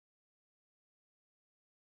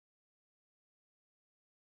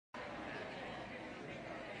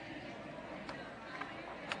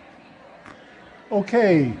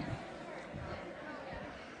Okay.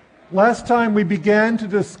 Last time we began to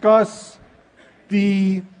discuss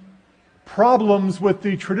the problems with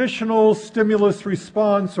the traditional stimulus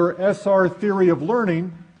response or SR theory of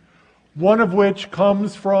learning, one of which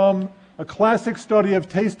comes from a classic study of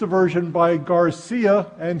taste aversion by Garcia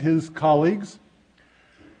and his colleagues.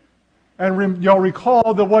 And you'll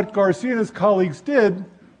recall that what Garcia and his colleagues did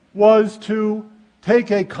was to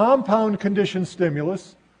take a compound conditioned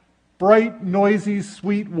stimulus, bright, noisy,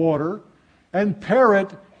 sweet water, and pair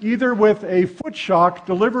it either with a foot shock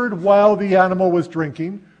delivered while the animal was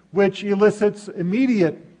drinking, which elicits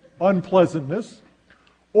immediate unpleasantness,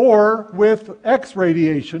 or with X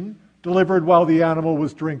radiation delivered while the animal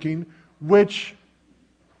was drinking, which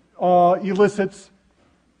elicits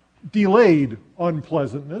delayed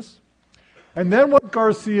unpleasantness. And then what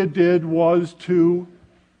Garcia did was to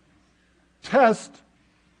test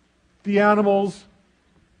the animal's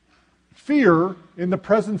fear in the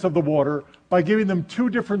presence of the water by giving them two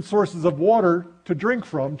different sources of water to drink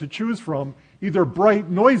from, to choose from, either bright,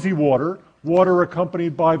 noisy water, water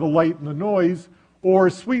accompanied by the light and the noise, or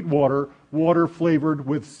sweet water, water flavored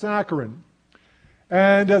with saccharin.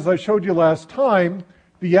 And as I showed you last time,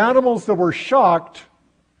 the animals that were shocked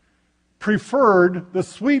preferred the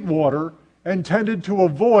sweet water and tended to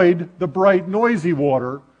avoid the bright, noisy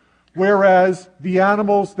water, whereas the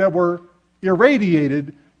animals that were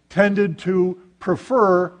irradiated tended to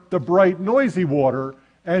prefer the bright, noisy water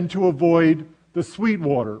and to avoid the sweet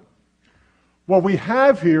water. What we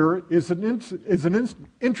have here is an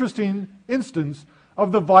interesting instance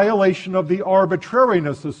of the violation of the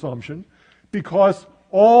arbitrariness assumption, because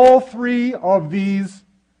all three of these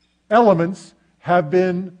elements have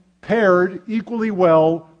been paired equally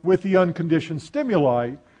well with the unconditioned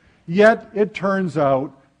stimuli, yet it turns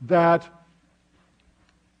out that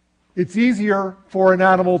it's easier for an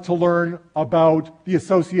animal to learn about the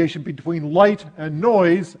association between light and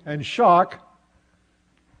noise and shock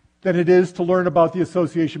than it is to learn about the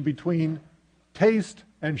association between taste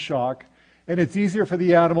and shock. And it's easier for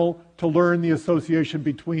the animal to learn the association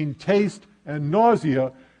between taste and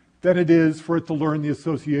nausea than it is for it to learn the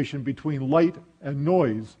association between light and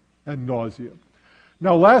noise and nausea.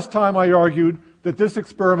 Now, last time I argued that this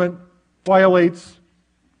experiment violates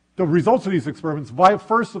the results of these experiments,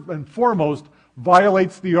 first and foremost,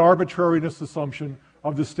 violates the arbitrariness assumption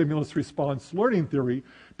of the stimulus response learning theory,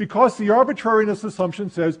 because the arbitrariness assumption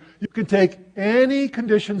says you can take any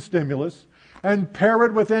conditioned stimulus and pair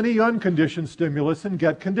it with any unconditioned stimulus and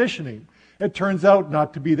get conditioning. It turns out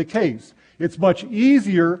not to be the case. It's much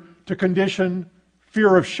easier to condition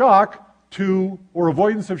fear of shock to, or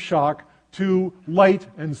avoidance of shock, to light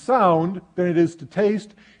and sound than it is to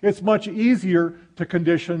taste. It's much easier to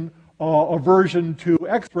condition aversion to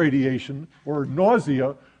X radiation or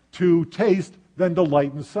nausea to taste than to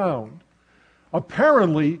light and sound.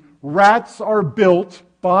 Apparently, rats are built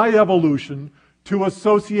by evolution to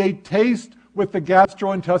associate taste with the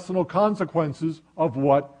gastrointestinal consequences of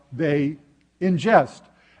what they ingest.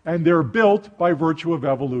 And they're built by virtue of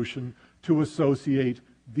evolution to associate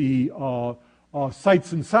the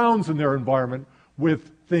sights and sounds in their environment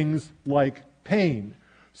with things like pain.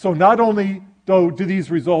 So not only do these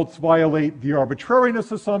results violate the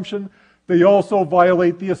arbitrariness assumption, they also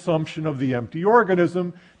violate the assumption of the empty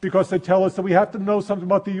organism, because they tell us that we have to know something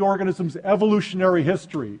about the organism's evolutionary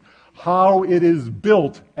history, how it is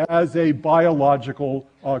built as a biological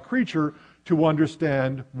creature to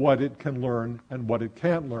understand what it can learn and what it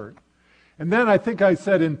can't learn. And then I think I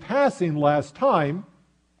said in passing last time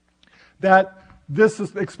that this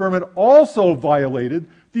experiment also violated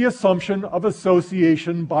the assumption of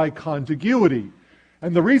association by contiguity.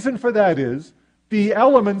 And the reason for that is the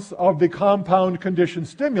elements of the compound conditioned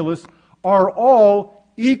stimulus are all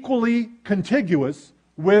equally contiguous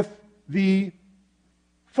with the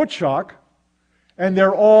foot shock, and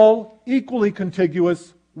they're all equally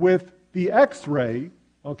contiguous with the X-ray,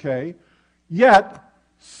 okay? Yet,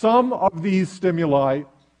 some of these stimuli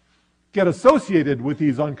get associated with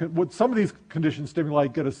these, some of these conditioned stimuli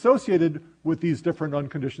get associated with these different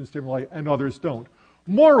unconditioned stimuli and others don't.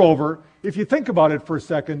 Moreover, if you think about it for a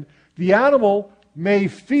second, the animal may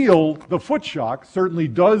feel the foot shock, certainly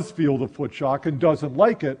does feel the foot shock and doesn't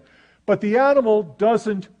like it, but the animal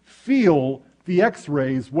doesn't feel the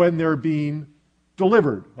X-rays when they're being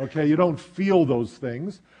delivered, okay? You don't feel those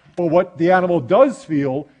things, but what the animal does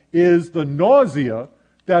feel is the nausea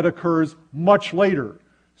that occurs much later.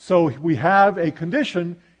 So we have a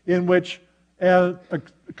condition in which a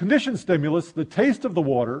conditioned stimulus, the taste of the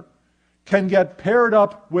water, can get paired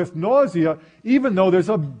up with nausea, even though there's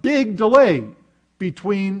a big delay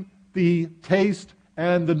between the taste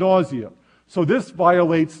and the nausea. So this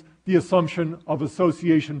violates the assumption of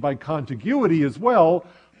association by contiguity as well,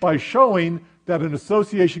 by showing that an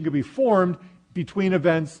association can be formed between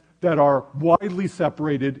events that are widely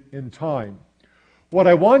separated in time. What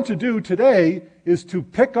I want to do today is to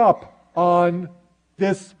pick up on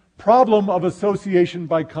this problem of association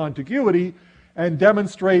by contiguity and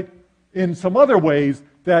demonstrate in some other ways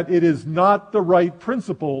that it is not the right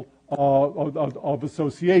principle of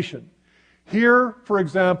association. Here, for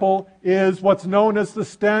example, is what's known as the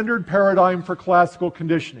standard paradigm for classical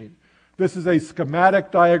conditioning. This is a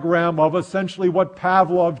schematic diagram of essentially what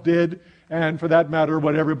Pavlov did, and for that matter,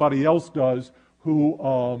 what everybody else does who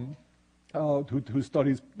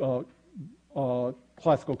studies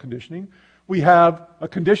classical conditioning. We have a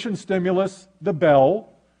conditioned stimulus, the bell,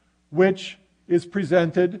 which is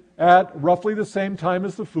presented at roughly the same time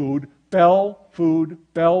as the food. Bell, food,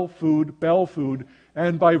 bell, food, bell, food.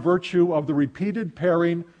 And by virtue of the repeated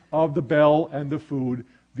pairing of the bell and the food,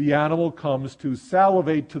 the animal comes to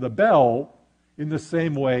salivate to the bell in the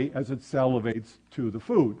same way as it salivates to the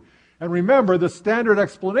food. And remember, the standard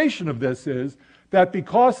explanation of this is that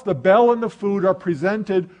because the bell and the food are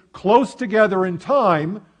presented close together in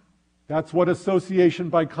time, that's what association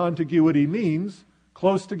by contiguity means,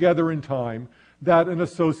 close together in time, that an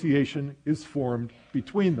association is formed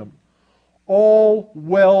between them. All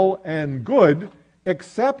well and good,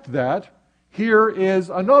 except that here is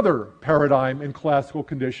another paradigm in classical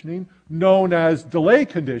conditioning known as delay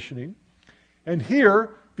conditioning. And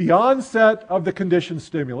here, the onset of the conditioned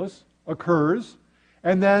stimulus occurs,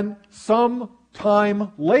 and then some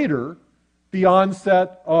time later, the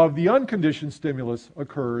onset of the unconditioned stimulus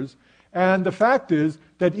occurs. And the fact is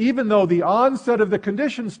that even though the onset of the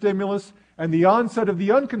conditioned stimulus and the onset of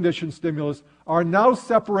the unconditioned stimulus are now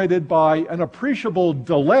separated by an appreciable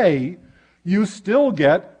delay, you still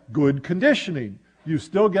get good conditioning. You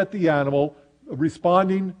still get the animal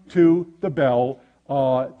responding to the bell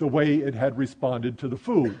the way it had responded to the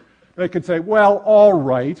food. They could say, well, all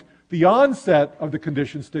right, the onset of the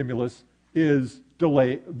conditioned stimulus is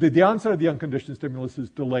delayed. The onset of the unconditioned stimulus is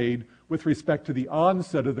delayed with respect to the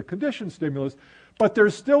onset of the conditioned stimulus, but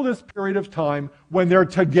there's still this period of time when they're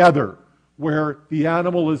together, where the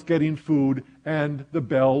animal is getting food and the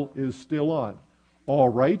bell is still on. All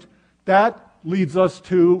right, that leads us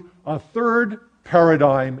to a third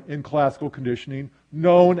paradigm in classical conditioning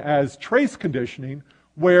known as trace conditioning,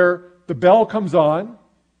 where the bell comes on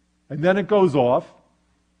and then it goes off,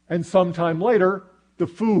 and sometime later the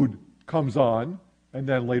food comes on and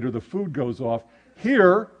then later the food goes off.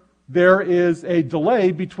 Here there is a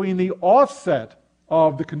delay between the offset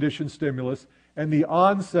of the conditioned stimulus and the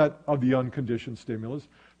onset of the unconditioned stimulus.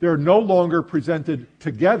 They're no longer presented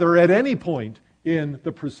together at any point in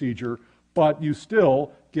the procedure, but you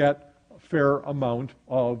still get a fair amount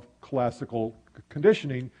of classical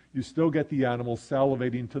conditioning. You still get the animal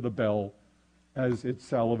salivating to the bell as it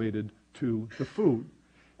salivated to the food.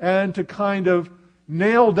 And to kind of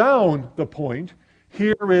nail down the point,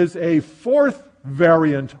 here is a fourth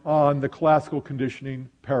variant on the classical conditioning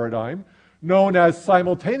paradigm, known as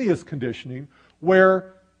simultaneous conditioning,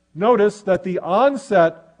 where notice that the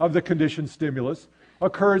onset of the conditioned stimulus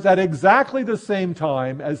occurs at exactly the same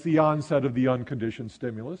time as the onset of the unconditioned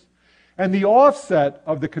stimulus, and the offset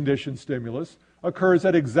of the conditioned stimulus occurs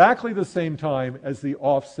at exactly the same time as the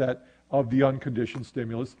offset of the unconditioned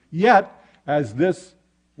stimulus. Yet, as this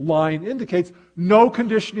line indicates, no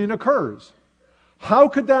conditioning occurs. How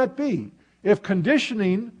could that be? If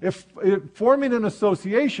conditioning, if forming an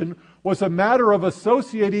association was a matter of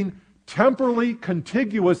associating temporally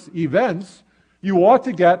contiguous events, you ought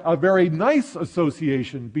to get a very nice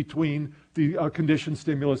association between the conditioned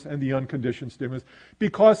stimulus and the unconditioned stimulus,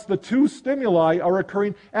 because the two stimuli are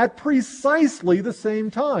occurring at precisely the same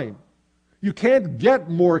time. You can't get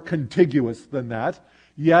more contiguous than that,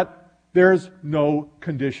 yet there's no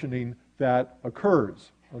conditioning that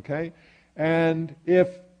occurs, okay? And if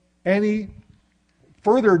any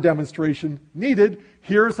further demonstration needed,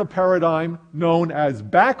 here's a paradigm known as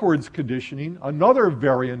backwards conditioning, another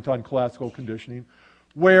variant on classical conditioning,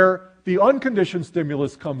 where the unconditioned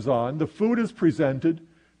stimulus comes on, the food is presented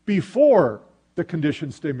before the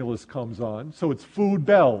conditioned stimulus comes on. So it's food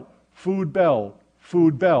bell, food bell,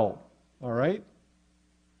 food bell, all right?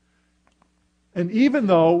 And even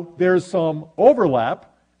though there's some overlap,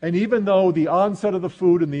 and even though the onset of the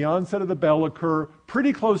food and the onset of the bell occur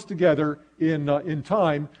pretty close together in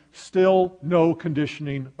time, still no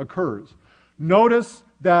conditioning occurs. Notice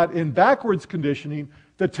that in backwards conditioning,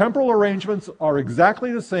 the temporal arrangements are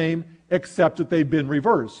exactly the same, except that they've been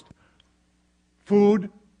reversed. Food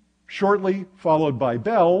shortly followed by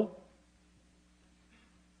bell,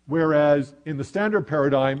 whereas in the standard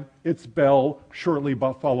paradigm, it's bell shortly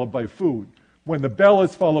followed by food. When the bell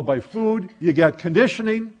is followed by food, you get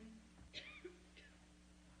conditioning.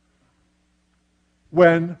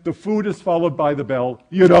 When the food is followed by the bell,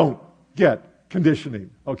 you don't get conditioning,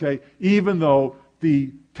 okay? Even though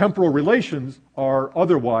the temporal relations are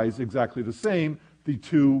otherwise exactly the same, the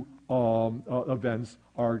two events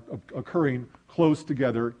are occurring close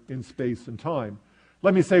together in space and time.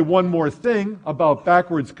 Let me say one more thing about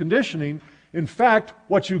backwards conditioning. In fact,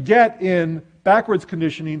 what you get in backwards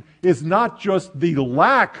conditioning is not just the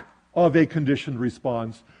lack of a conditioned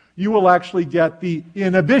response. You will actually get the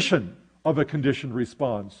inhibition of a conditioned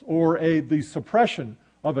response, or the suppression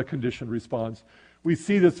of a conditioned response. We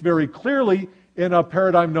see this very clearly in a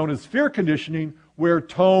paradigm known as fear conditioning, where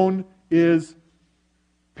tone is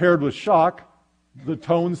paired with shock. The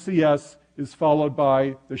tone CS is followed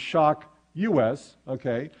by the shock US,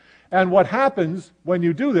 okay? And what happens when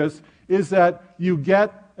you do this is that you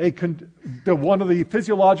get one of the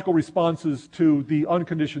physiological responses to the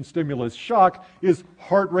unconditioned stimulus shock is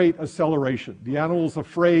heart rate acceleration. The animal is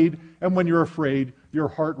afraid, and when you're afraid, your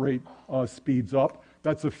heart rate speeds up.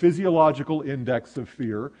 That's a physiological index of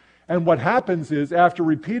fear. And what happens is, after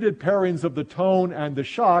repeated pairings of the tone and the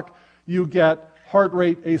shock, you get heart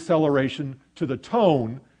rate acceleration to the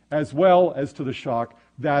tone as well as to the shock.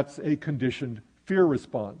 That's a conditioned fear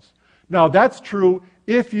response. Now, that's true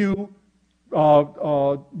if you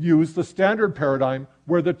use the standard paradigm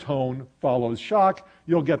where the tone follows shock.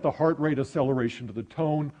 You'll get the heart rate acceleration to the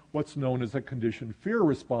tone, what's known as a conditioned fear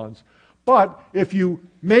response. But if you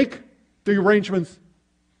make the arrangements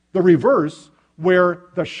the reverse, where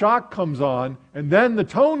the shock comes on and then the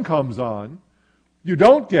tone comes on, you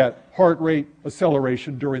don't get heart rate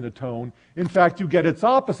acceleration during the tone. In fact, you get its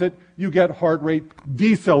opposite. You get heart rate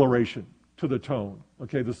deceleration to the tone,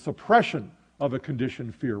 okay, the suppression of a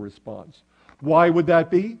conditioned fear response. Why would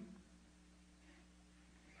that be?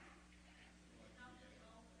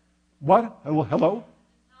 What? Hello?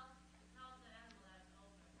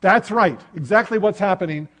 That's right. Exactly what's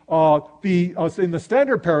happening. In the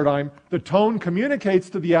standard paradigm, the tone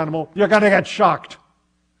communicates to the animal, you're going to get shocked.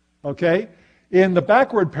 Okay? In the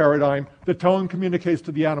backward paradigm, the tone communicates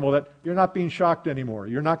to the animal that you're not being shocked anymore.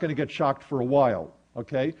 You're not going to get shocked for a while.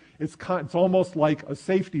 Okay? It's almost like a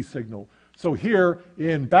safety signal. So here,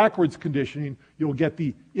 in backwards conditioning, you'll get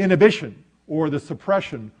the inhibition or the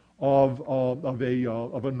suppression of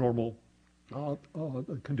a normal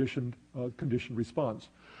conditioned response.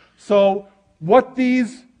 So what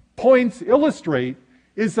these points illustrate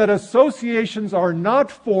is that associations are not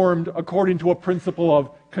formed according to a principle of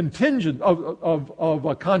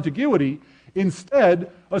contiguity.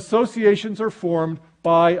 Instead, associations are formed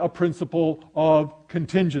by a principle of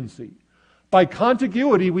contingency. By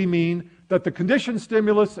contiguity, we mean that the conditioned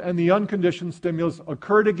stimulus and the unconditioned stimulus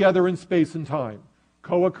occur together in space and time,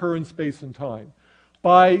 co-occur in space and time.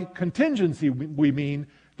 By contingency, we mean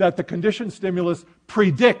that the conditioned stimulus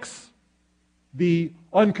predicts the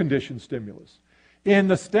unconditioned stimulus. In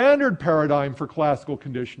the standard paradigm for classical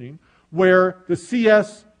conditioning, where the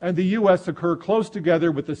CS and the US occur close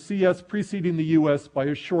together with the CS preceding the US by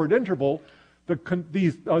a short interval,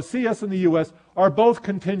 the CS and the US are both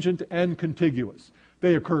contingent and contiguous.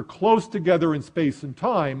 They occur close together in space and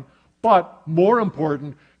time, but more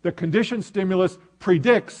important, the conditioned stimulus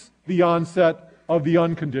predicts the onset of the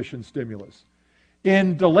unconditioned stimulus.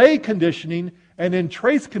 In delay conditioning and in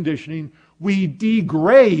trace conditioning, we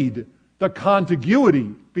degrade the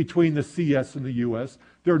contiguity between the CS and the US.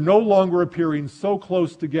 They're no longer appearing so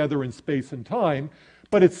close together in space and time,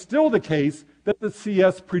 but it's still the case that the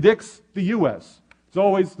CS predicts the US. It's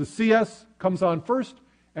always the CS comes on first,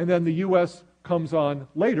 and then the US comes on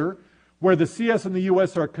later. Where the CS and the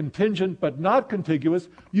US are contingent but not contiguous,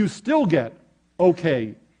 you still get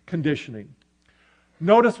okay conditioning.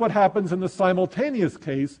 Notice what happens in the simultaneous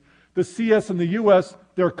case. The CS and the US,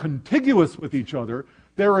 they're contiguous with each other.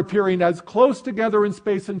 They're appearing as close together in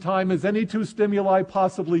space and time as any two stimuli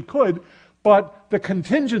possibly could, but the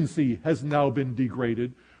contingency has now been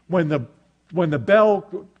degraded. When the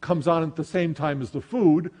bell comes on at the same time as the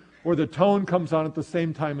food, or the tone comes on at the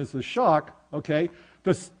same time as the shock, okay,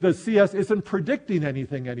 the CS isn't predicting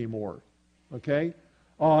anything anymore, okay?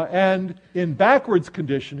 And in backwards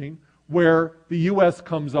conditioning, where the US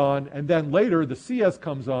comes on and then later the CS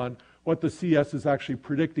comes on, what the CS is actually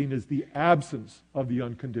predicting is the absence of the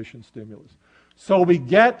unconditioned stimulus. So we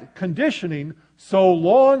get conditioning so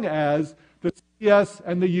long as the CS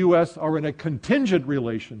and the US are in a contingent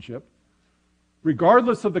relationship,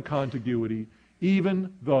 regardless of the contiguity,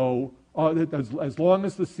 even though, as long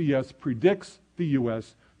as the CS predicts the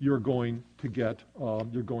US, you're going to get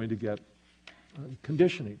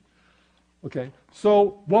conditioning. Okay,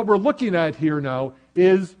 so what we're looking at here now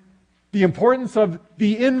is the importance of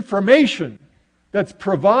the information that's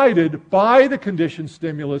provided by the conditioned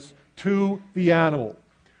stimulus to the animal.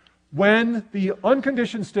 When the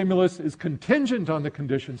unconditioned stimulus is contingent on the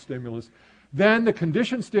conditioned stimulus, then the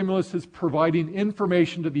conditioned stimulus is providing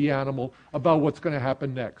information to the animal about what's going to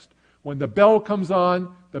happen next. When the bell comes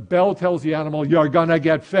on, the bell tells the animal, you're going to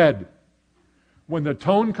get fed. When the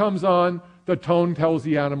tone comes on, the tone tells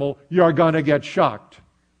the animal, you're going to get shocked.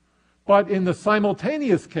 But in the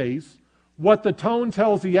simultaneous case, what the tone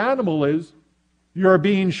tells the animal is, you're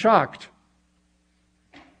being shocked.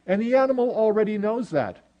 And the animal already knows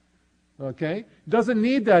that. Okay? Doesn't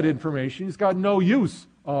need that information. He's got no use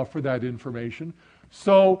for that information.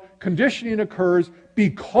 So conditioning occurs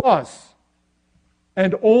because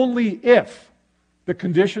and only if the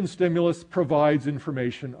conditioned stimulus provides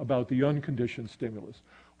information about the unconditioned stimulus.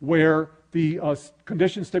 Where the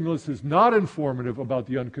conditioned stimulus is not informative about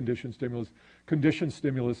the unconditioned stimulus,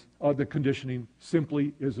 the conditioning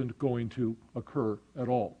simply isn't going to occur at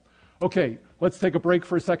all. Okay, let's take a break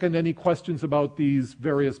for a second. Any questions about these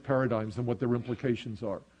various paradigms and what their implications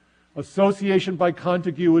are? Association by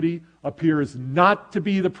contiguity appears not to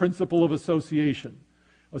be the principle of association.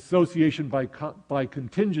 Association by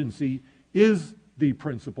contingency is the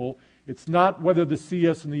principle. It's not whether the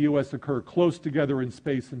CS and the US occur close together in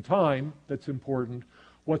space and time that's important.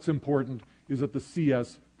 What's important is that the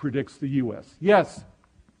CS predicts the US. Yes?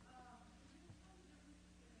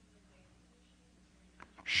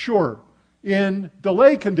 Sure. In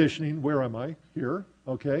delay conditioning, where am I? Here,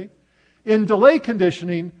 okay. In delay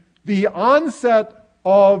conditioning, the onset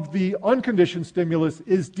of the unconditioned stimulus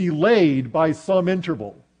is delayed by some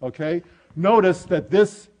interval, okay? Notice that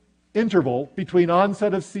this interval between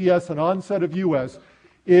onset of CS and onset of US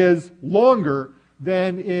is longer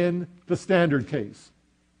than in the standard case,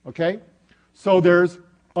 okay? So there's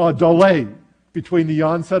a delay between the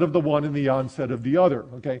onset of the one and the onset of the other,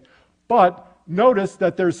 okay? But notice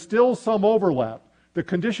that there's still some overlap. The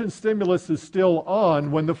conditioned stimulus is still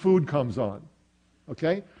on when the food comes on,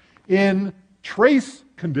 okay? In trace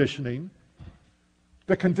conditioning,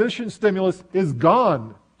 the conditioned stimulus is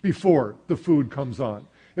gone before the food comes on.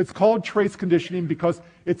 It's called trace conditioning because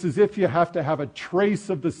it's as if you have to have a trace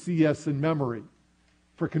of the CS in memory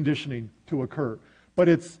for conditioning to occur. But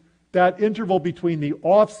it's that interval between the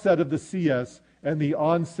offset of the CS and the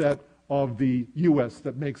onset of the US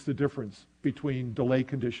that makes the difference between delay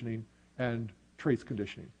conditioning and trace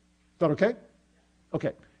conditioning. Is that okay?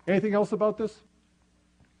 Okay. Anything else about this?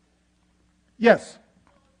 Yes?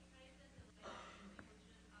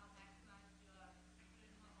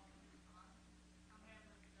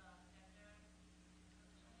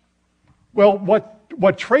 Well,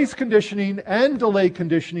 what trace conditioning and delay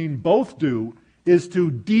conditioning both do is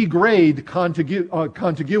to degrade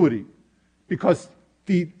contiguity, because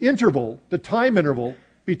the interval, the time interval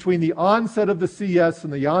between the onset of the CS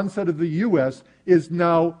and the onset of the US is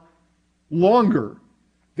now longer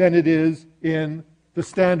than it is in the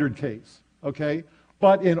standard case, okay?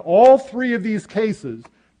 But in all three of these cases,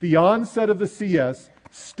 the onset of the CS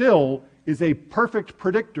still is a perfect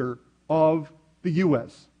predictor of the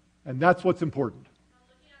US. And that's what's important.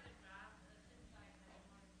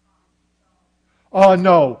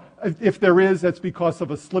 No. If there is, that's because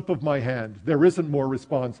of a slip of my hand. There isn't more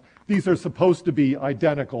response. These are supposed to be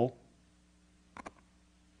identical.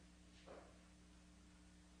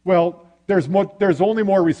 Well, there's only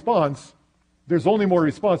more response. There's only more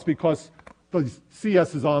response because the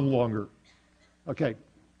CS is on longer. Okay.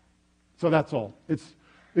 So that's all.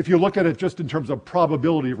 If you look at it just in terms of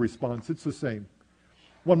probability of response, it's the same.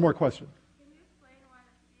 One more question. Can you explain why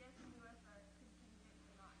the CS and US are contingent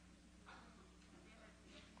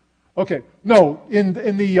or not? Okay. No,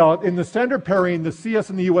 in the standard pairing, the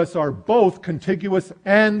CS and the US are both contiguous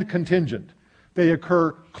and contingent. They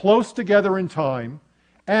occur close together in time,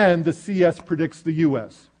 and the CS predicts the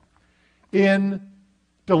US. In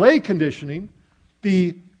delay conditioning,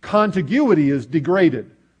 the contiguity is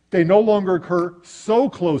degraded. They no longer occur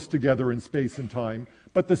so close together in space and time,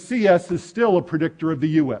 but the CS is still a predictor of the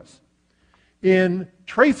US. In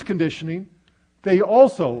trace conditioning, they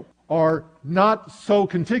also are not so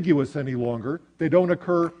contiguous any longer. They don't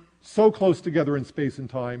occur so close together in space and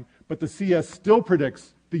time, but the CS still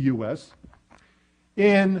predicts the US.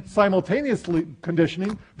 In simultaneous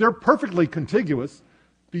conditioning, they're perfectly contiguous.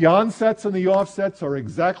 The onsets and the offsets are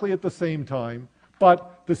exactly at the same time,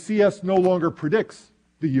 but the CS no longer predicts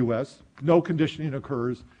the US. No conditioning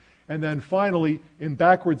occurs. And then finally, in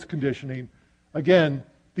backwards conditioning, again,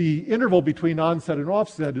 the interval between onset and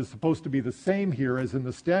offset is supposed to be the same here as in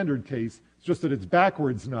the standard case. It's just that it's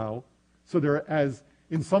backwards now. So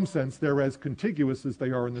in some sense, they're as contiguous as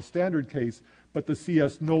they are in the standard case, but the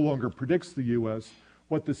CS no longer predicts the US.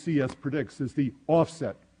 What the CS predicts is the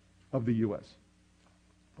offset of the US.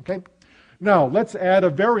 Okay? Now, let's add a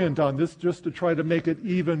variant on this just to try to make it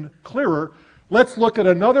even clearer. Let's look at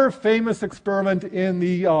another famous experiment in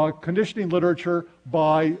the conditioning literature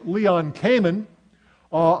by Leon Kamen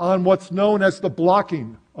on what's known as the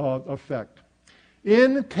blocking effect.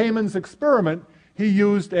 In Kamen's experiment, he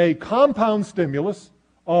used a compound stimulus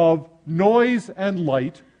of noise and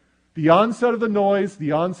light. The onset of the noise,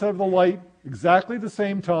 the onset of the light, exactly the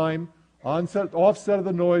same time. Onset, offset of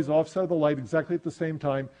the noise, offset of the light, exactly at the same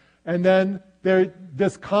time. And then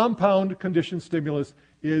this compound conditioned stimulus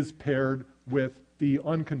is paired with the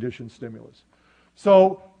unconditioned stimulus.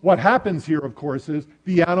 So what happens here, of course, is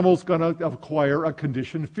the animal's going to acquire a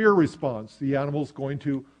conditioned fear response. The animal's going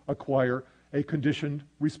to acquire a conditioned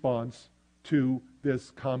response to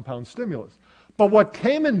this compound stimulus. But what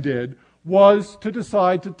Kamen did was to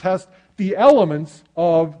decide to test the elements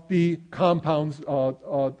of the compound's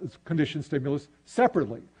conditioned stimulus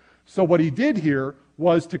separately. So what he did here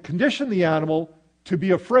was to condition the animal to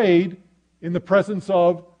be afraid in the presence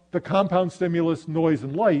of the compound stimulus, noise,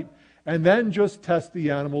 and light, and then just test the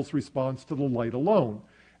animal's response to the light alone.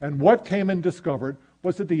 And what Kamen discovered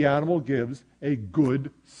was that the animal gives a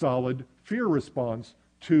good, solid fear response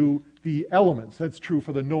to the elements. That's true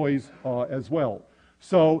for the noise as well.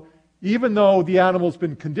 So even though the animal's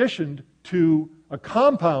been conditioned to a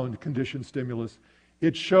compound conditioned stimulus,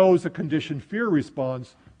 it shows a conditioned fear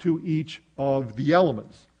response to each of the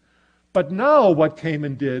elements. But now what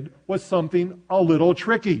Kamen did was something a little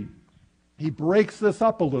tricky. He breaks this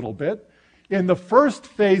up a little bit. In the first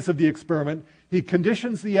phase of the experiment, he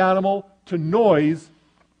conditions the animal to noise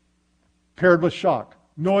paired with shock.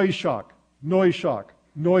 Noise, shock, noise, shock,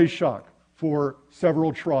 noise, shock for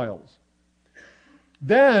several trials.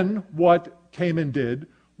 Then what Kamen did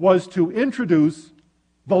was to introduce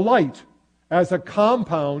the light as a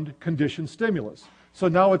compound conditioned stimulus. So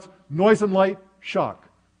now it's noise and light, shock.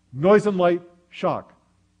 Noise and light, shock.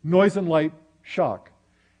 Noise and light, shock.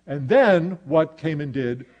 And then what Kamen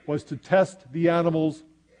did was to test the animal's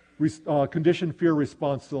conditioned fear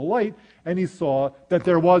response to the light, and he saw that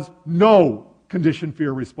there was no conditioned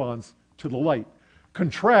fear response to the light.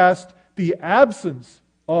 Contrast the absence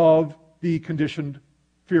of the conditioned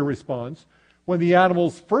fear response when the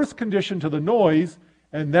animal's first conditioned to the noise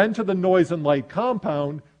and then to the noise and light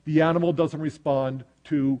compound, the animal doesn't respond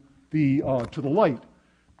to the light.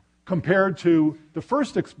 Compared to the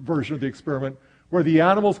first version of the experiment, where the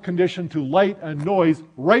animal's conditioned to light and noise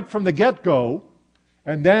right from the get-go,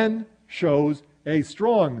 and then shows a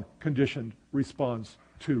strong conditioned response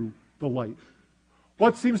to the light.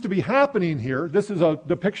 What seems to be happening here, this is a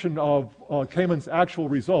depiction of Kamen's actual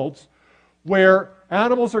results, where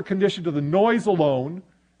animals are conditioned to the noise alone,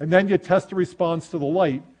 and then you test the response to the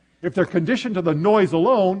light. If they're conditioned to the noise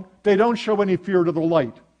alone, they don't show any fear to the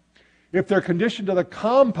light. If they're conditioned to the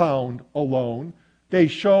compound alone, they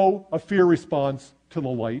show a fear response to the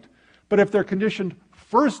light. But if they're conditioned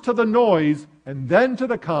first to the noise and then to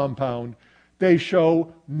the compound, they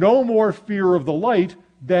show no more fear of the light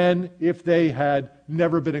than if they had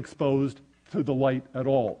never been exposed to the light at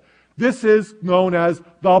all. This is known as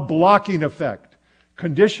the blocking effect.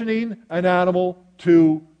 Conditioning an animal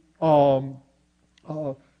to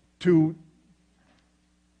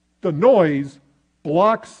the noise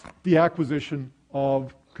blocks the acquisition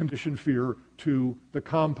of conditioned fear to the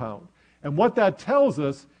compound. And what that tells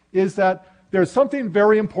us is that there's something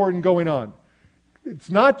very important going on.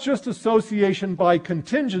 It's not just association by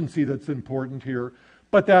contingency that's important here,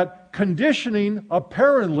 but that conditioning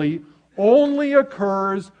apparently only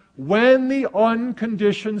occurs when the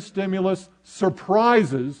unconditioned stimulus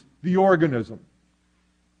surprises the organism.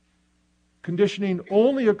 Conditioning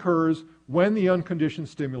only occurs when the unconditioned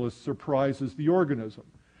stimulus surprises the organism.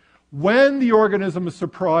 When the organism is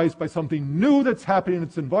surprised by something new that's happening in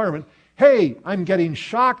its environment, hey, I'm getting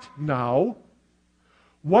shocked now,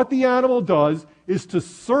 what the animal does is to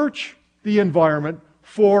search the environment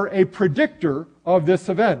for a predictor of this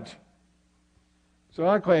event. So,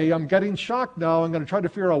 okay, I'm getting shocked now. I'm going to try to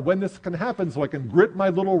figure out when this can happen so I can grit my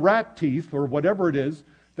little rat teeth or whatever it is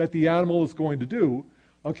that the animal is going to do.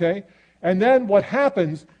 Okay? And then what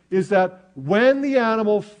happens is that when the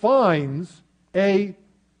animal finds a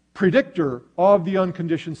predictor of the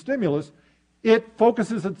unconditioned stimulus, it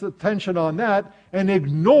focuses its attention on that and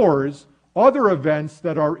ignores other events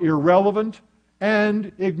that are irrelevant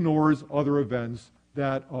and ignores other events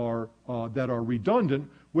that are redundant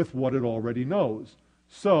with what it already knows.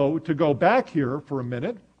 So to go back here for a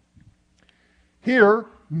minute, here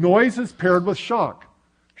noise is paired with shock.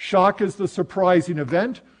 Shock is the surprising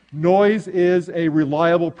event. Noise is a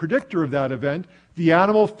reliable predictor of that event. The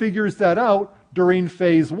animal figures that out during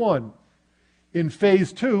phase 1. In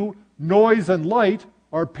phase 2, noise and light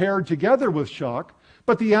are paired together with shock,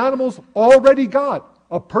 but the animal's already got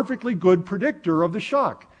a perfectly good predictor of the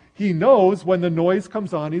shock. He knows when the noise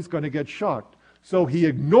comes on, he's going to get shocked. So the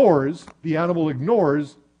animal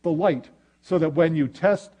ignores the light, so that when you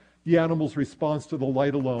test the animal's response to the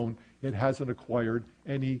light alone, it hasn't acquired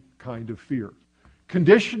any kind of fear.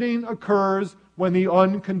 Conditioning occurs when the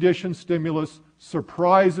unconditioned stimulus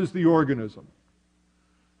surprises the organism.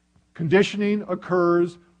 Conditioning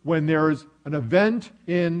occurs when there's an event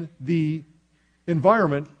in the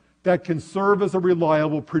environment that can serve as a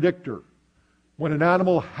reliable predictor. When an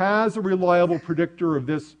animal has a reliable predictor of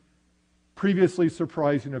this previously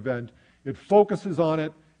surprising event, it focuses on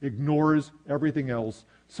it, ignores everything else,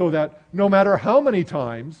 so that no matter how many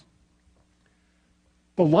times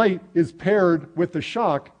the light is paired with the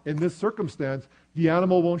shock in this circumstance, the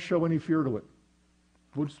animal won't show any fear to it.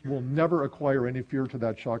 Will never acquire any fear to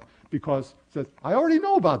that shock because it says, I already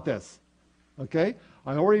know about this. Okay?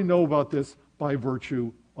 I already know about this by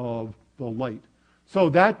virtue of the light. So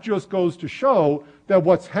that just goes to show that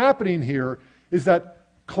what's happening here is that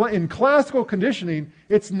in classical conditioning,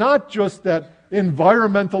 it's not just that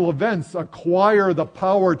environmental events acquire the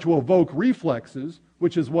power to evoke reflexes,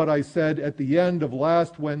 which is what I said at the end of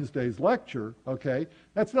last Wednesday's lecture, okay?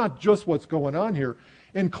 That's not just what's going on here.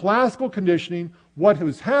 In classical conditioning, what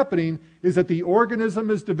is happening is that the organism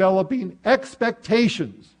is developing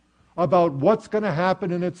expectations about what's going to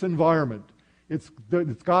happen in its environment. It's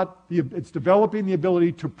developing the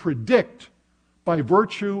ability to predict, by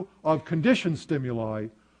virtue of conditioned stimuli,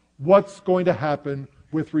 what's going to happen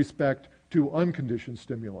with respect to unconditioned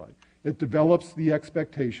stimuli. It develops the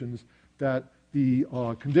expectations that the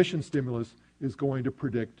conditioned stimulus is going to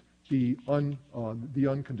predict the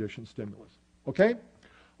unconditioned stimulus. Okay?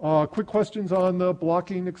 Quick questions on the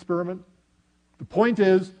blocking experiment. The point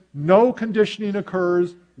is, no conditioning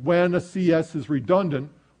occurs when a CS is redundant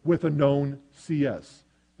with a known CS.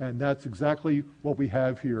 And that's exactly what we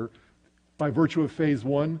have here. By virtue of phase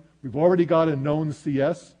 1, we've already got a known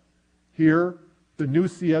CS. Here, the new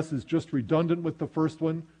CS is just redundant with the first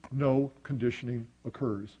one. No conditioning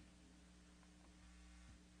occurs.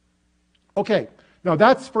 Okay, now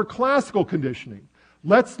that's for classical conditioning.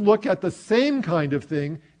 Let's look at the same kind of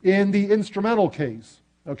thing in the instrumental case.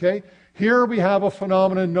 Okay, here we have a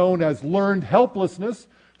phenomenon known as learned helplessness,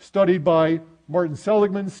 studied by Martin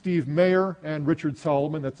Seligman, Steve Mayer, and Richard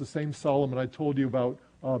Solomon. That's the same Solomon I told you about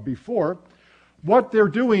before. What they're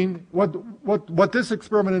doing, what this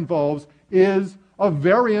experiment involves, is a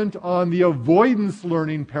variant on the avoidance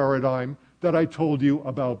learning paradigm that I told you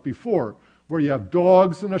about before, where you have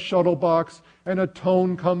dogs in a shuttle box and a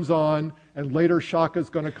tone comes on and later shock is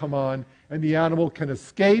going to come on, and the animal can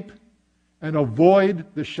escape and avoid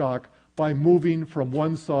the shock by moving from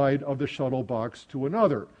one side of the shuttle box to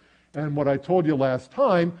another. And what I told you last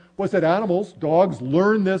time was that dogs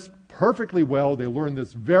learn this perfectly well. They learn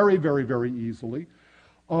this very, very, very easily.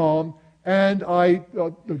 And I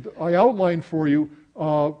outlined for you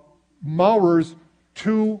Maurer's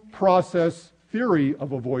two-process theory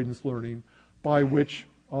of avoidance learning, by which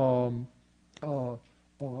Maurer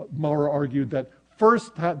argued that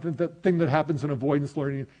first, the thing that happens in avoidance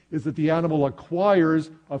learning is that the animal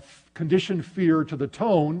acquires a conditioned fear to the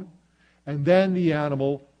tone, and then the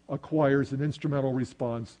animal acquires an instrumental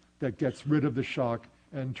response that gets rid of the shock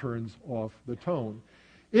and turns off the tone.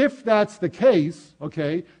 If that's the case,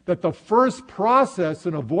 okay, that the first process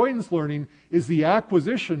in avoidance learning is the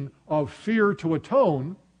acquisition of fear to a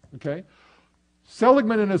tone, okay,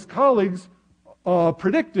 Seligman and his colleagues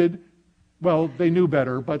predicted, well, they knew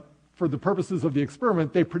better, but for the purposes of the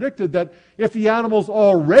experiment, they predicted that if the animal's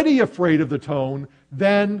already afraid of the tone,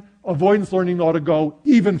 then avoidance learning ought to go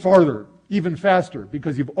even farther, even faster,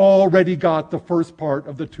 because you've already got the first part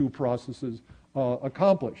of the two processes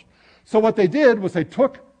accomplished. So what they did was they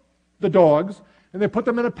took the dogs and they put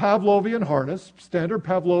them in a Pavlovian harness, standard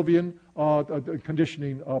Pavlovian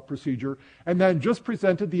conditioning procedure, and then just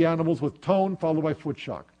presented the animals with tone followed by foot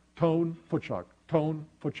shock, tone, foot shock, tone,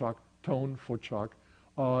 foot shock, tone, foot shock,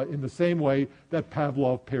 in the same way that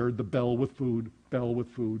Pavlov paired the bell with food, bell with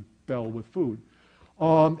food, bell with food.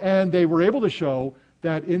 And they were able to show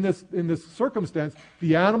that in this circumstance,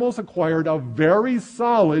 the animals acquired a very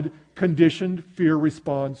solid conditioned fear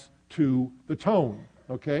response to the tone,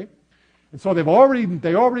 okay? And so they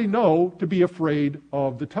already know to be afraid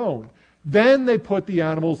of the tone. Then they put the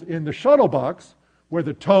animals in the shuttle box where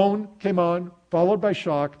the tone came on, followed by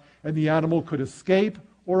shock, and the animal could escape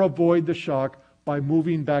or avoid the shock by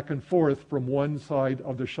moving back and forth from one side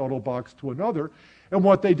of the shuttle box to another. And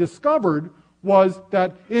what they discovered was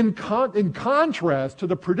that in contrast to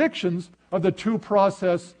the predictions of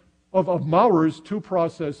the of Maurer's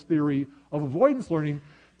two-process theory of avoidance learning,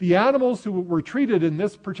 the animals who were treated in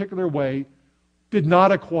this particular way did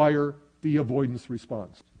not acquire the avoidance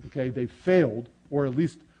response. Okay, they failed, or at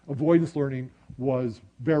least avoidance learning was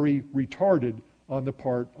very retarded on the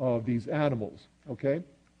part of these animals. Okay,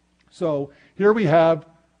 so here we have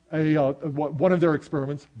one of their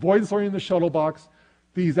experiments, avoidance learning in the shuttle box.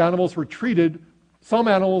 These animals were treated, some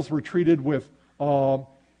animals were treated with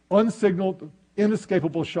unsignaled,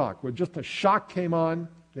 inescapable shock, where just a shock came on.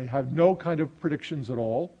 They have no kind of predictions at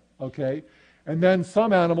all, okay? And then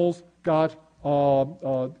some animals got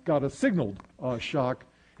a signaled shock,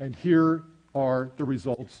 and here are the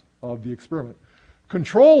results of the experiment.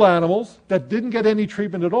 Control animals that didn't get any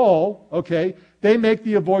treatment at all, okay, they make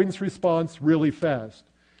the avoidance response really fast.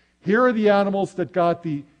 Here are the animals that got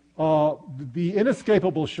the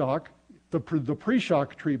inescapable shock, the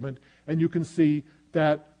pre-shock treatment, and you can see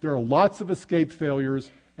that there are lots of escape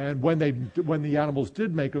failures, and when the animals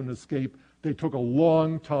did make an escape, they took a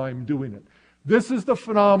long time doing it. This is the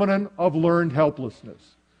phenomenon of learned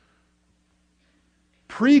helplessness.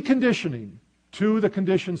 Preconditioning to the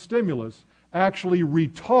conditioned stimulus actually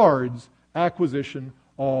retards acquisition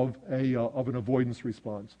of an avoidance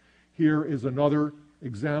response. Here is another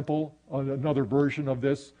example, another version of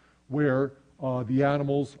this, where the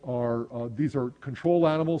animals are, these are control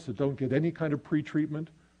animals that don't get any kind of pre-treatment,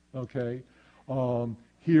 okay?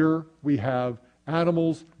 Here we have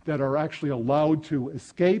animals that are actually allowed to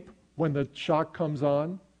escape when the shock comes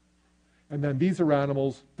on. And then these are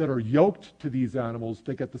animals that are yoked to these animals.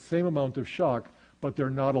 They get the same amount of shock, but they're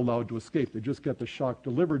not allowed to escape. They just get the shock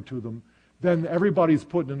delivered to them. Then everybody's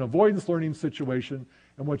put in an avoidance learning situation,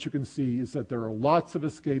 and what you can see is that there are lots of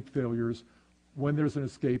escape failures. When there's an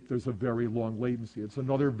escape, there's a very long latency. It's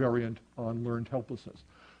another variant on learned helplessness.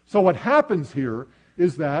 So what happens here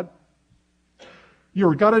is that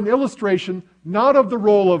you've got an illustration not of the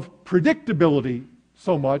role of predictability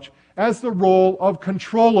so much as the role of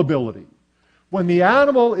controllability. When the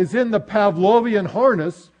animal is in the Pavlovian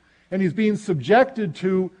harness and he's being subjected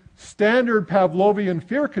to standard Pavlovian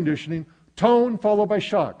fear conditioning, tone followed by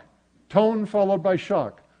shock, tone followed by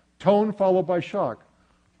shock, tone followed by shock.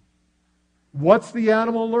 What's the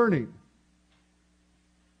animal learning?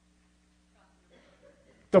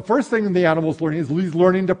 The first thing the animal's learning is he's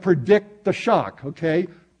learning to predict the shock, okay?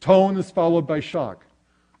 Tone is followed by shock.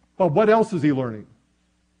 But what else is he learning?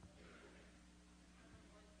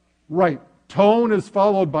 Right. Tone is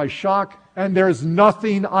followed by shock, and there's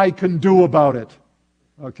nothing I can do about it.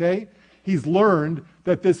 Okay? He's learned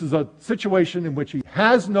that this is a situation in which he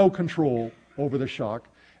has no control over the shock,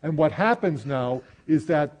 and what happens now is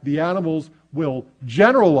that the animals will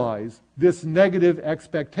generalize this negative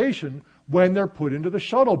expectation when they're put into the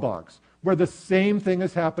shuttle box, where the same thing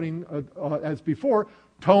is happening as before,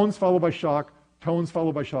 tones followed by shock, tones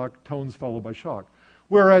followed by shock, tones followed by shock.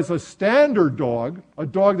 Whereas a standard dog, a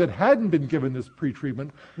dog that hadn't been given this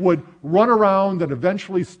pre-treatment, would run around and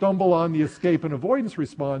eventually stumble on the escape and avoidance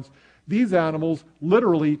response. These animals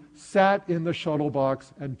literally sat in the shuttle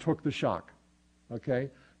box and took the shock. Okay?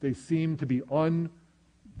 They seem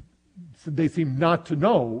not to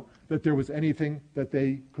know that there was anything that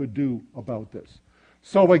they could do about this.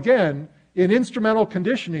 So again, in instrumental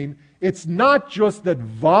conditioning, it's not just that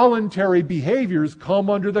voluntary behaviors come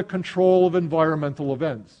under the control of environmental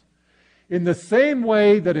events. In the same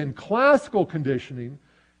way that in classical conditioning,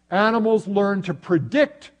 animals learn to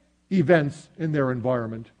predict events in their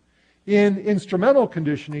environment, in instrumental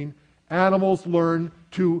conditioning, animals learn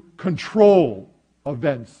to control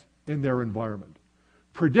events in their environment.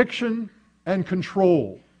 Prediction and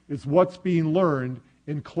control is what's being learned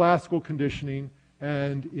in classical conditioning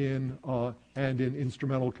and in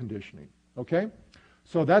instrumental conditioning. Okay?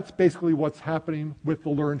 So that's basically what's happening with the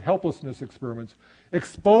learned helplessness experiments.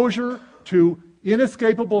 Exposure to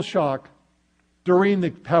inescapable shock during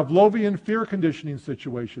the Pavlovian fear conditioning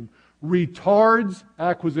situation retards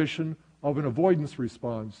acquisition of an avoidance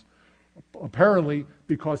response, apparently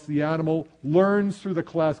because the animal learns through the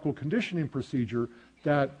classical conditioning procedure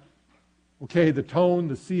that, okay, the tone,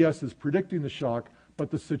 the CS is predicting the shock, but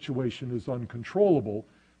the situation is uncontrollable.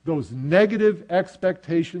 Those negative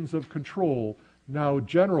expectations of control now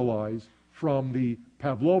generalize from the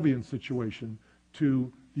Pavlovian situation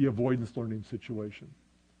to the avoidance learning situation.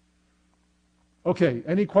 Okay,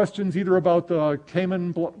 any questions either about the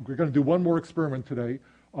Cayman, we're going to do one more experiment today,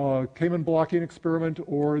 Cayman blocking experiment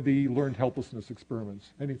or the learned helplessness experiments?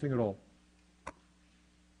 Anything at all?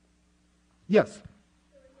 Yes?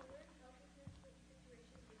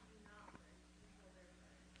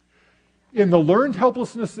 In the learned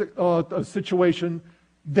helplessness situation,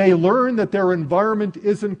 they learn that their environment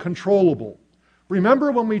isn't controllable.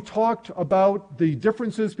 Remember when we talked about the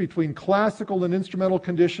differences between classical and instrumental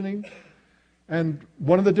conditioning? And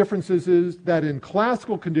one of the differences is that in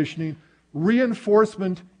classical conditioning,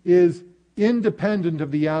 reinforcement is independent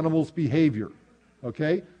of the animal's behavior.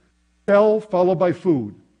 Okay? Smell followed by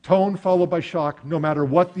food, tone followed by shock, no matter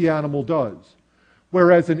what the animal does.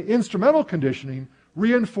 Whereas in instrumental conditioning,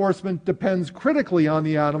 reinforcement depends critically on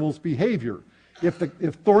the animal's behavior. If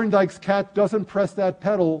Thorndike's cat doesn't press that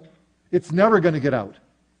pedal, it's never going to get out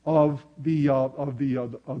of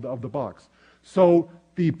the box. So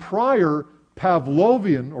the prior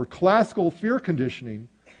Pavlovian or classical fear conditioning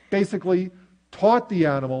basically taught the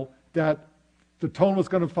animal that the tone was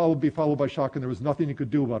going to be followed by shock and there was nothing you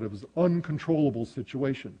could do about it. It was an uncontrollable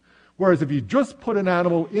situation. Whereas if you just put an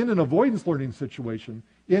animal in an avoidance learning situation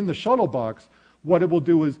in the shuttle box, what it will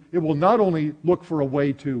do is it will not only look for a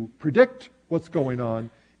way to predict what's going on,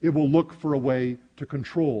 it will look for a way to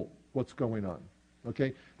control what's going on.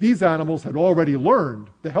 Okay? These animals had already learned,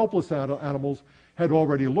 the helpless animals had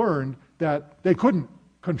already learned that they couldn't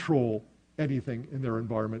control anything in their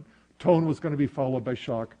environment. Tone was going to be followed by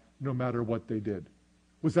shock no matter what they did.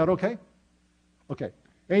 Was that okay? Okay.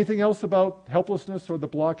 Anything else about helplessness or the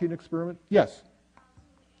blocking experiment? Yes?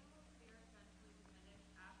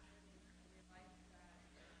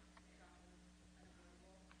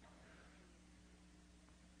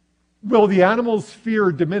 Will the animal's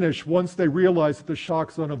fear diminish once they realize that the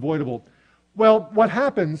shock's unavoidable? Well, what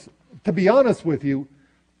happens, to be honest with you,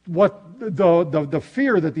 what the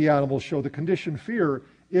fear that the animals show, the conditioned fear,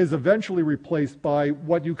 is eventually replaced by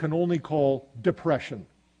what you can only call depression.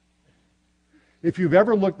 If you've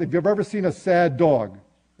ever seen a sad dog,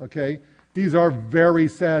 okay, these are very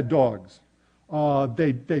sad dogs.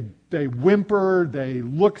 They whimper, they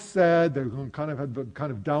look sad, they kind of have the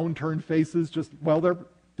kind of downturned faces.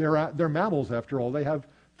 They're mammals after all. They have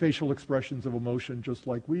facial expressions of emotion just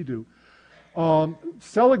like we do.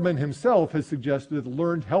 Seligman himself has suggested that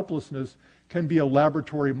learned helplessness can be a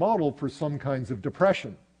laboratory model for some kinds of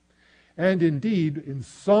depression. And indeed, in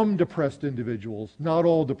some depressed individuals, not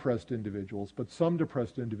all depressed individuals, but some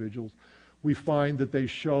depressed individuals, we find that they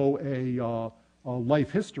show a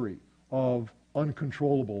life history of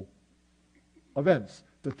uncontrollable events,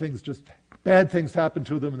 that bad things happen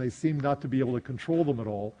to them and they seem not to be able to control them at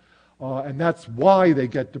all. And that's why they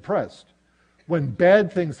get depressed. When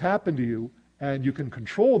bad things happen to you and you can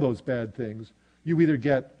control those bad things, you either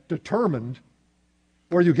get determined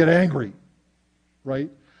or you get angry,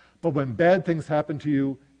 right? But when bad things happen to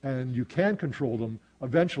you and you can't control them,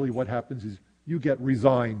 eventually what happens is you get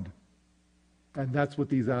resigned. And that's what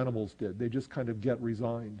these animals did. They just kind of get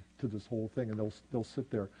resigned to this whole thing and they'll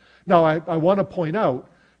sit there. Now, I want to point out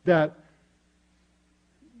that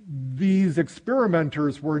these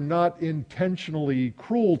experimenters were not intentionally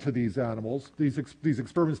cruel to these animals. These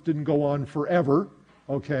experiments didn't go on forever,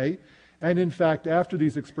 okay? And in fact, after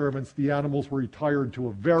these experiments, the animals were retired to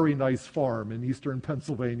a very nice farm in eastern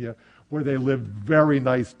Pennsylvania where they lived very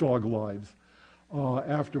nice dog lives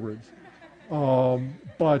afterwards.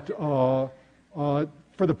 But for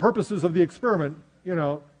the purposes of the experiment,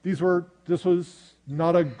 this was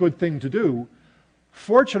not a good thing to do.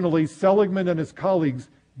 Fortunately, Seligman and his colleagues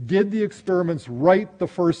did the experiments right the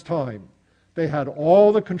first time. They had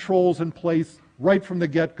all the controls in place right from the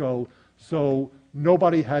get-go, so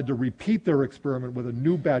nobody had to repeat their experiment with a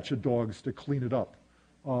new batch of dogs to clean it up.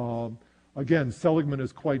 Again, Seligman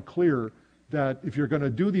is quite clear that if you're going to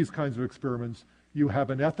do these kinds of experiments, you have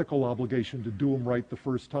an ethical obligation to do them right the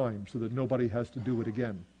first time so that nobody has to do it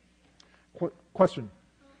again. Question?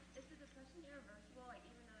 Is the depression irreversible,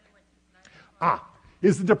 even though you went to the medical?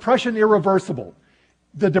 Is the depression irreversible?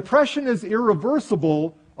 The depression is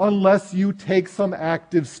irreversible unless you take some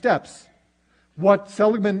active steps. What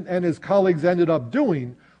Seligman and his colleagues ended up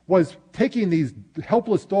doing was taking these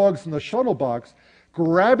helpless dogs in the shuttle box,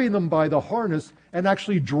 grabbing them by the harness, and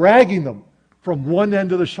actually dragging them from one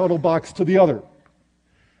end of the shuttle box to the other.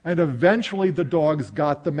 And eventually the dogs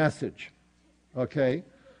got the message. Okay?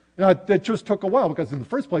 Now, that just took a while because in the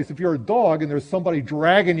first place, if you're a dog and there's somebody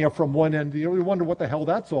dragging you from one end, you wonder what the hell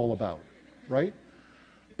that's all about, right?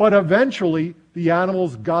 But eventually, the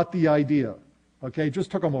animals got the idea. Okay, it just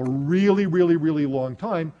took them a really, really, really long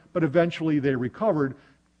time, but eventually they recovered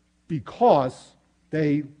because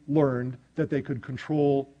they learned that they could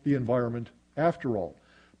control the environment after all.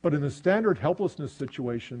 But in the standard helplessness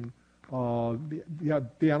situation, the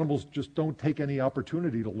animals just don't take any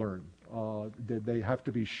opportunity to learn. They have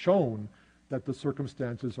to be shown that the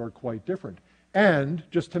circumstances are quite different. And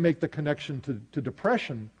just to make the connection to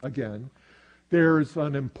depression again, there's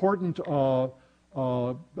an important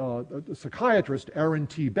psychiatrist,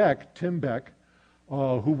 Tim Beck,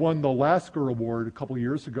 who won the Lasker Award a couple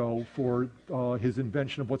years ago for his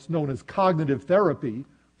invention of what's known as cognitive therapy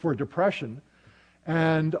for depression.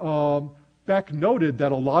 And Beck noted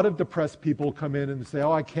that a lot of depressed people come in and say,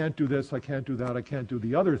 oh, I can't do this, I can't do that, I can't do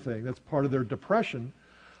the other thing. That's part of their depression.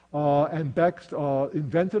 And Beck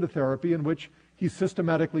invented a therapy in which he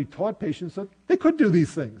systematically taught patients that they could do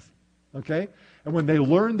these things, okay? And when they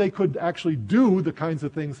learned they could actually do the kinds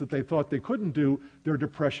of things that they thought they couldn't do, their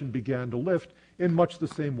depression began to lift in much the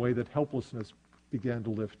same way that helplessness began to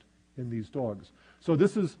lift in these dogs. So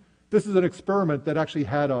this is an experiment that actually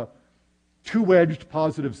had a two-edged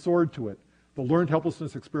positive sword to it. The learned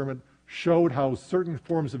helplessness experiment showed how certain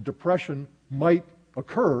forms of depression might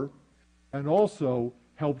occur and also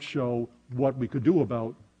helped show what we could do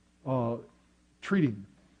about treating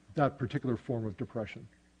that particular form of depression.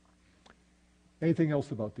 Anything else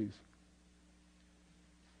about these?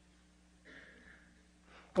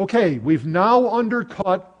 Okay, we've now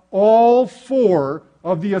undercut all four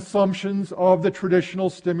of the assumptions of the traditional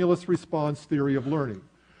stimulus response theory of learning.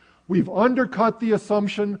 We've undercut the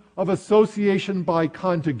assumption of association by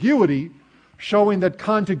contiguity, showing that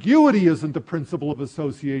contiguity isn't the principle of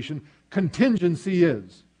association, contingency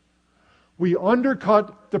is. We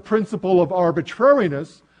undercut the principle of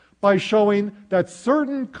arbitrariness by showing that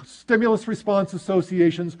certain stimulus response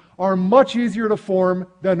associations are much easier to form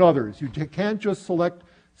than others. You can't just select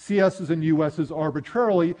CS's and US's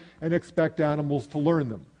arbitrarily and expect animals to learn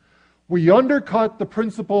them. We undercut the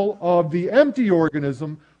principle of the empty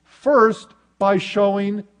organism first by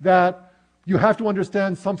showing that you have to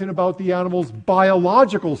understand something about the animal's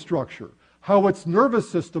biological structure, how its nervous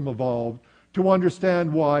system evolved, to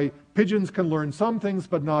understand why pigeons can learn some things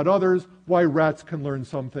but not others, why rats can learn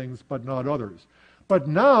some things but not others. But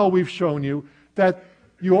now we've shown you that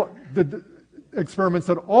the experiments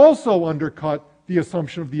that also undercut the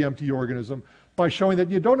assumption of the empty organism by showing that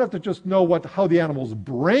you don't have to just know how the animal's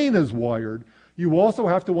brain is wired, you also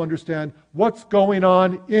have to understand what's going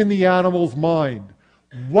on in the animal's mind.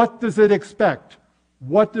 What does it expect?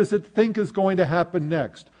 What does it think is going to happen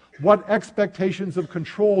next? What expectations of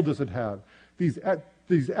control does it have?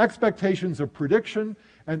 These expectations of prediction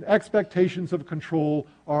and expectations of control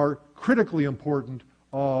are critically important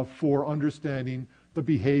for understanding the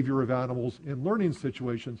behavior of animals in learning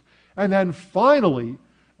situations. And then finally,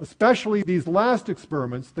 especially these last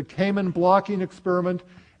experiments, the Kamen blocking experiment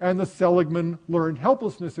and the Seligman learned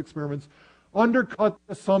helplessness experiments, undercut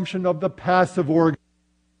the assumption of the passive organ.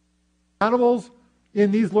 Animals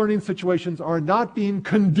in these learning situations are not being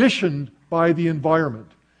conditioned by the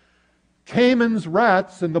environment. Kamen's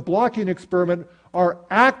rats in the blocking experiment are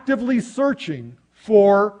actively searching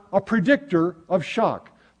for a predictor of shock.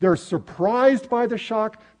 They're surprised by the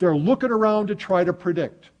shock. They're looking around to try to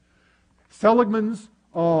predict. Seligman's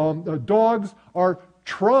dogs are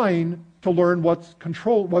trying to learn what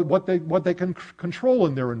they can control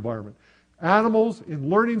in their environment. Animals in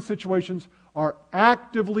learning situations are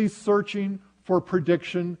actively searching for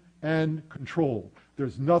prediction and control.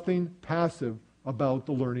 There's nothing passive about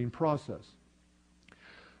the learning process.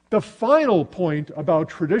 The final point about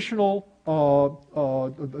traditional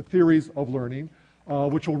theories of learning,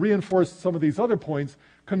 which will reinforce some of these other points,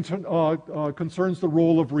 concerns the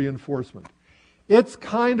role of reinforcement. It's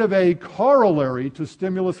kind of a corollary to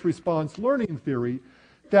stimulus response learning theory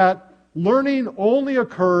that learning only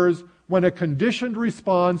occurs when a conditioned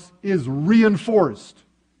response is reinforced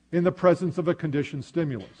in the presence of a conditioned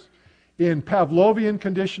stimulus. In Pavlovian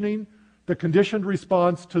conditioning, the conditioned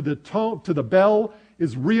response to the bell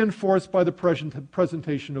is reinforced by the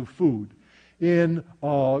presentation of food. In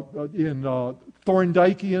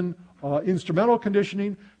Thorndikean instrumental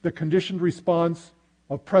conditioning, the conditioned response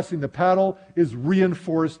of pressing the paddle is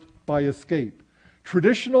reinforced by escape.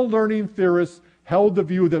 Traditional learning theorists held the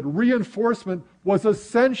view that reinforcement was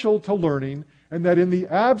essential to learning and that in the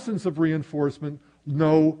absence of reinforcement,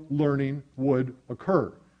 no learning would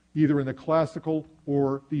occur, either in the classical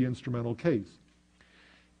or the instrumental case.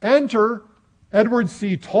 Enter Edward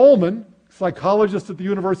C. Tolman, psychologist at the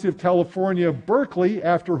University of California, Berkeley,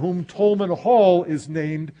 after whom Tolman Hall is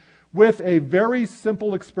named, with a very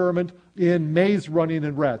simple experiment in maze running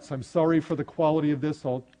in rats. I'm sorry for the quality of this.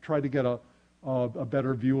 I'll try to get a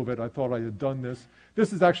better view of it. I thought I had done this.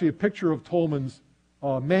 This is actually a picture of Tolman's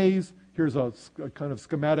maze Here's a kind of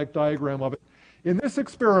schematic diagram of it. In this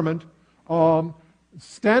experiment,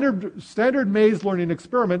 standard maze learning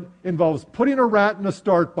experiment involves putting a rat in a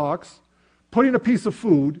start box, putting a piece of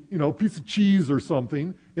food, a piece of cheese or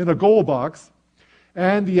something, in a goal box,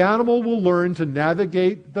 and the animal will learn to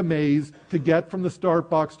navigate the maze to get from the start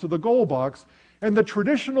box to the goal box. And the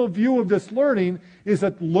traditional view of this learning is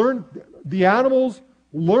that the animal's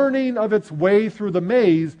learning of its way through the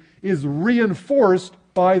maze is reinforced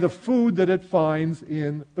by the food that it finds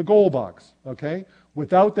in the goal box. Okay?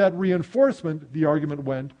 Without that reinforcement, the argument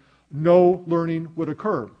went, no learning would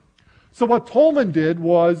occur. So what Tolman did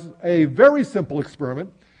was a very simple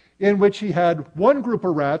experiment in which he had one group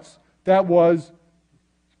of rats that was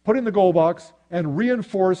put in the goal box and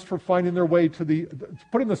reinforced for finding their way to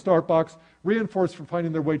put in the start box, reinforced for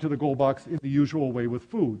finding their way to the goal box in the usual way with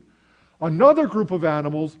food. Another group of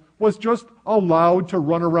animals was just allowed to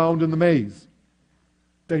run around in the maze.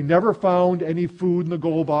 They never found any food in the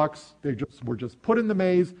goal box. They were just put in the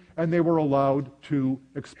maze, and they were allowed to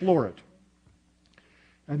explore it.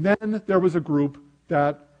 And then there was a group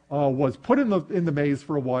that was put in the maze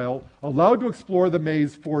for a while, allowed to explore the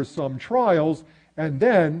maze for some trials, and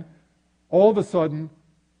then all of a sudden,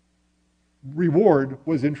 reward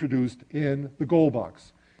was introduced in the goal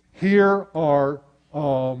box. Here are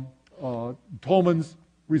Tolman's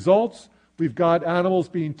results. We've got animals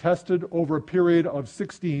being tested over a period of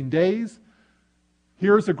 16 days.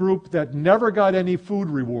 Here's a group that never got any food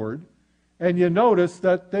reward. And you notice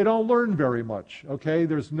that they don't learn very much, okay?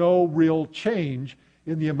 There's no real change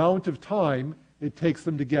in the amount of time it takes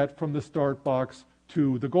them to get from the start box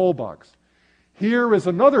to the goal box. Here is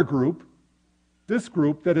another group, this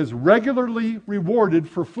group, that is regularly rewarded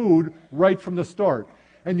for food right from the start.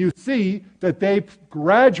 And you see that they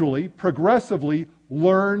gradually, progressively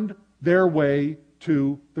learned their way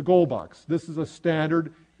to the goal box. This is a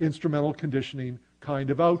standard instrumental conditioning kind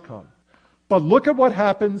of outcome. But look at what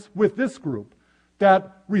happens with this group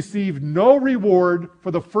that received no reward for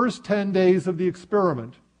the first 10 days of the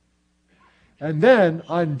experiment. And then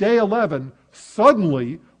on day 11,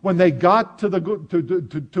 suddenly, when they got to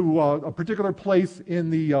a particular place in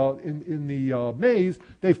the maze,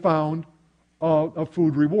 they found a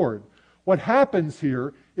food reward. What happens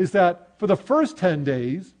here is that for the first 10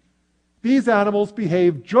 days, these animals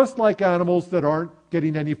behave just like animals that aren't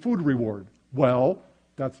getting any food reward. Well,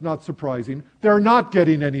 that's not surprising. They're not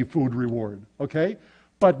getting any food reward, okay?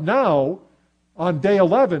 But now, on day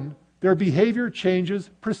 11, their behavior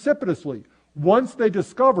changes precipitously. Once they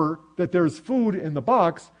discover that there's food in the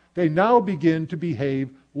box, they now begin to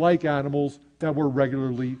behave like animals that were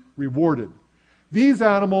regularly rewarded. These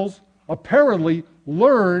animals apparently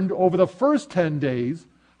learned over the first 10 days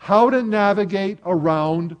how to navigate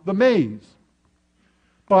around the maze.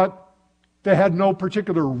 But they had no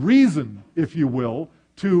particular reason, if you will,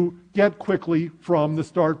 to get quickly from the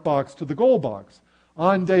start box to the goal box.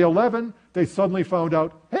 On day 11, they suddenly found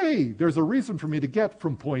out, hey, there's a reason for me to get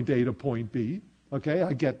from point A to point B. Okay,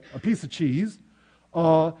 I get a piece of cheese.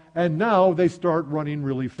 And now they start running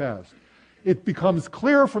really fast. It becomes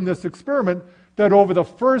clear from this experiment that over the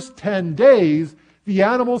first 10 days, the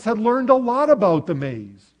animals had learned a lot about the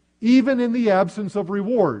maze, even in the absence of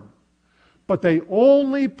reward. But they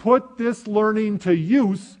only put this learning to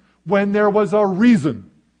use when there was a reason.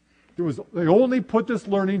 They only put this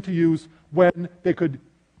learning to use when they could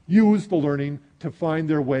use the learning to find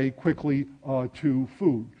their way quickly to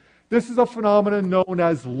food. This is a phenomenon known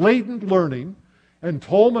as latent learning, and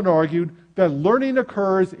Tolman argued that learning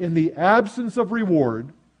occurs in the absence of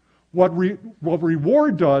reward. What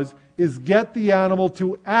reward does is get the animal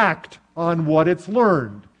to act on what it's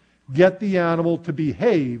learned, get the animal to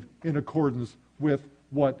behave in accordance with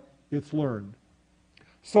what it's learned.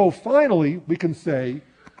 So finally, we can say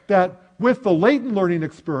that with the latent learning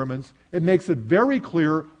experiments, it makes it very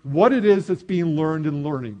clear what it is that's being learned in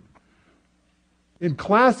learning. In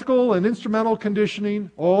classical and instrumental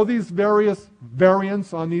conditioning, all these various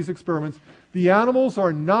variants on these experiments, the animals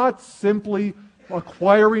are not simply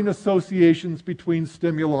acquiring associations between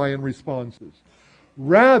stimuli and responses.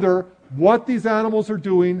 Rather, what these animals are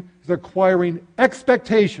doing is acquiring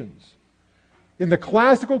expectations. In the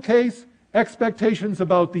classical case, expectations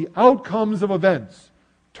about the outcomes of events.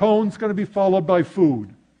 Tone's going to be followed by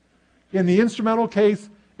food. In the instrumental case,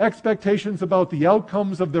 expectations about the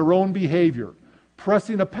outcomes of their own behavior.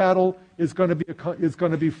 Pressing a paddle is going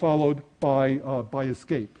to be followed by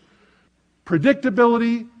escape.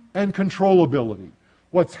 Predictability and controllability.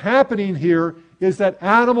 What's happening here is that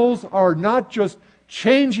animals are not just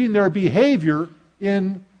changing their behavior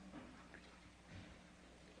in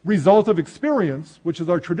result of experience, which is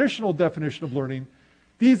our traditional definition of learning.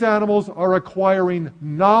 These animals are acquiring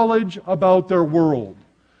knowledge about their world,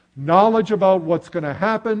 knowledge about what's going to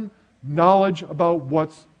happen, knowledge about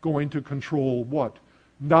what's going to control what,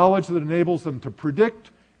 knowledge that enables them to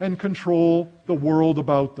predict and control the world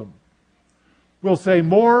about them. We'll say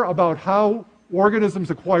more about how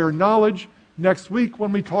organisms acquire knowledge next week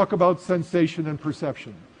when we talk about sensation and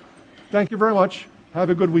perception. Thank you very much.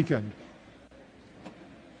 Have a good weekend.